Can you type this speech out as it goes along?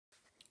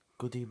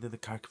Good evening, the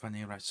Caravan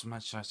here. Right, so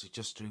Manchester United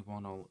just drew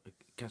 1-0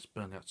 against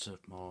Burnley at Turf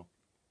Moor.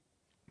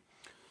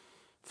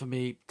 For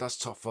me, that's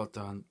top 4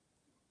 done.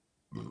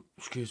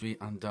 Excuse me,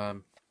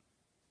 and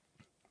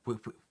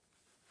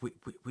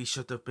we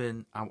should have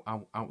been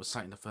out of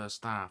sight in the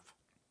first half.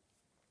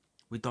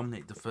 We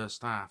dominated the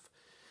first half.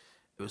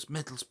 It was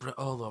Middlesbrough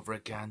all over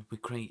again. We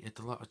created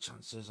a lot of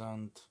chances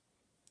and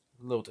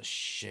a load of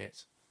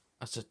shit.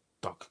 That's a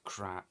dog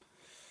crap.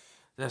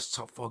 There's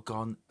top 4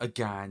 gone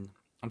again.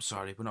 I'm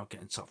sorry, we're not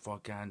getting top 4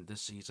 again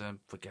this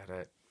season. Forget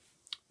it.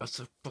 That's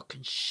a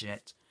fucking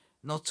shit.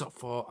 No top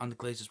 4, and the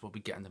Glazers will be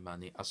getting the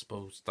money. I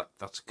suppose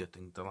that's a good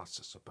thing. The last,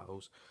 I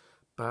suppose.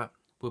 But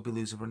we'll be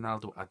losing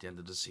Ronaldo at the end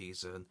of the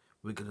season.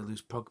 We're going to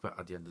lose Pogba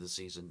at the end of the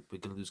season. We're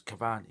going to lose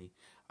Cavani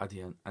at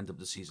the end of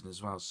the season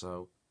as well.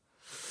 So,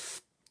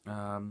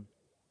 for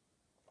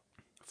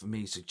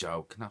me, it's a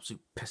joke. An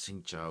absolute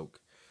pissing joke.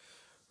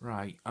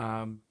 Right,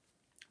 now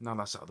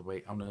that's out of the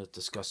way, I'm going to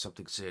discuss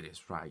something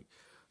serious. Right,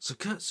 so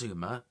Kurt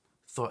Zuma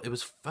thought it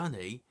was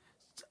funny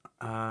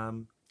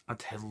and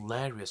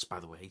hilarious, by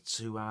the way,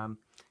 to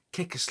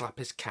kick and slap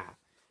his cat.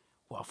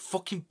 What a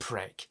fucking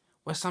prick.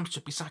 West Ham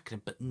should be sacking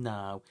him, but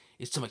no,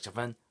 he's too much of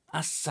an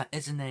asset,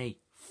 isn't he?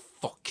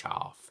 Fuck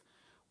off.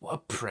 What a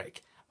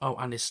prick. Oh,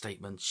 and his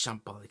statement,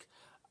 shambolic.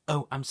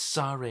 Oh, I'm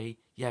sorry.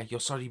 Yeah, you're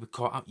sorry you were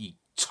caught out, you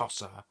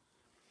tosser.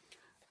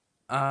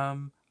 I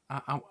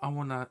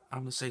wanna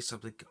say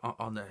something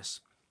on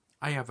this.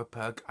 I have a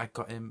pug. I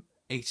got him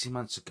 18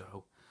 months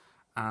ago,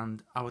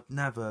 and I would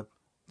never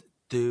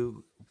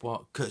do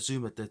what Kurt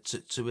Zuma did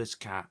to his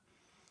cat,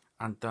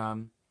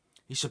 and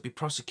he should be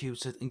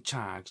prosecuted and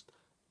charged,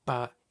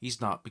 but he's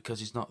not, because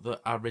he's not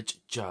the average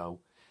Joe.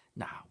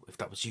 Now, if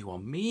that was you or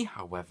me,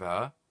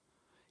 however,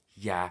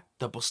 yeah,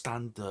 double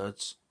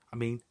standards. I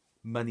mean,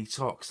 money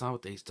talks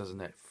nowadays,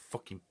 doesn't it?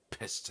 Fucking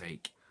piss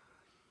take.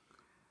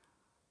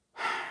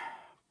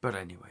 But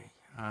anyway,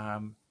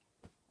 I'm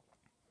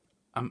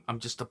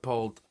just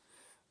appalled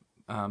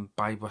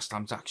by West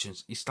Ham's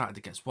actions. He started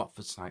against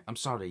Watford tonight. I'm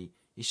sorry,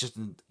 he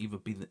shouldn't even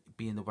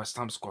be in the West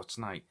Ham squad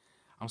tonight.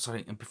 I'm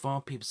sorry. And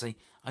before people say,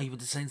 "Oh, you were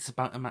saying this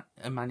about a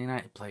Man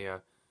United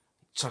player,"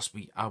 trust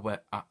me, I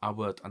would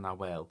and I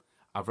will.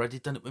 I've already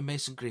done it with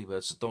Mason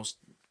Greenwood, so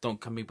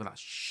don't come in with that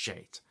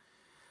shit.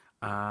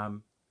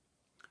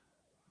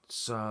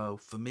 So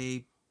for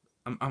me,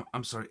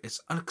 I'm sorry,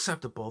 it's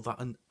unacceptable that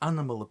an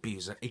animal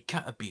abuser, a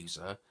cat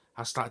abuser,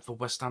 has started for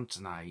West Ham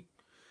tonight.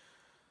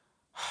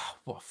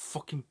 What a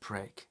fucking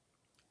prick.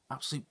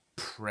 Absolute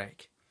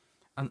prick.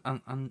 And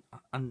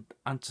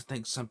to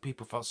think some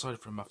people felt sorry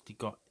for him after he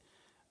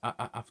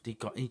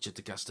got injured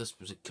against us,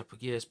 was it a couple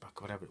of years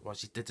back or whatever it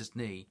was, he did his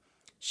knee.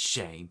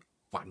 Shame,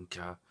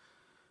 wanker.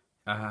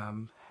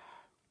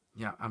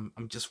 Yeah,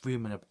 I'm just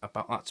fuming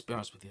about that, to be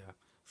honest with you.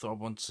 Thought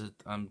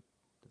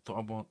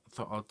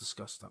I'd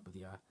discuss that with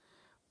you.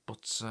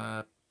 But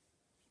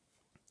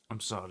I'm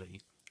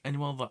sorry.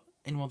 Anyone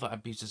that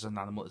abuses an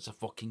animal is a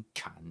fucking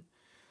cunt.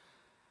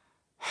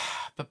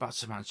 But back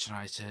to Manchester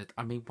United.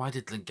 I mean, why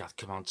did Lingard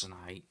come on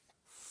tonight?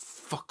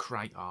 Fuck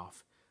right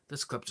off.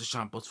 This club's a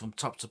shambles from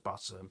top to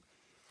bottom.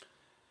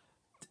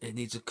 It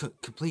needs a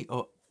complete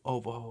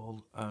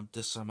overhaul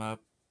this summer.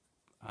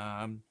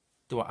 I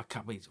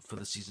can't wait for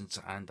the season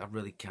to end. I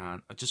really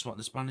can't. I just want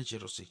this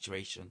managerial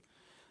situation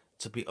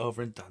to be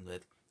over and done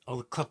with. Oh,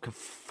 the club can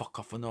fuck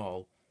off and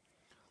all.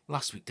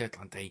 Last week,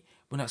 deadline day,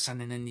 we're not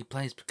signing any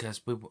players because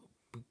we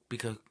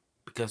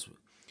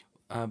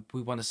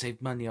want to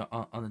save money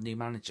on a new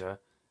manager.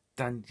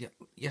 Then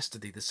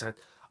yesterday they said,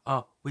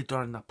 "Oh, we're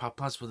drawing up our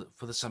plans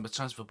for the summer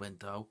transfer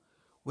window."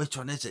 Which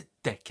one is it,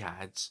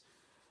 dickheads?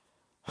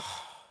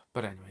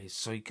 But anyways,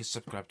 so you can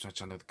subscribe to my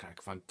channel, The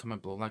Caravan.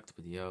 Comment below, like the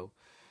video.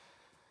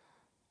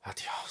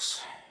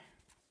 Adios.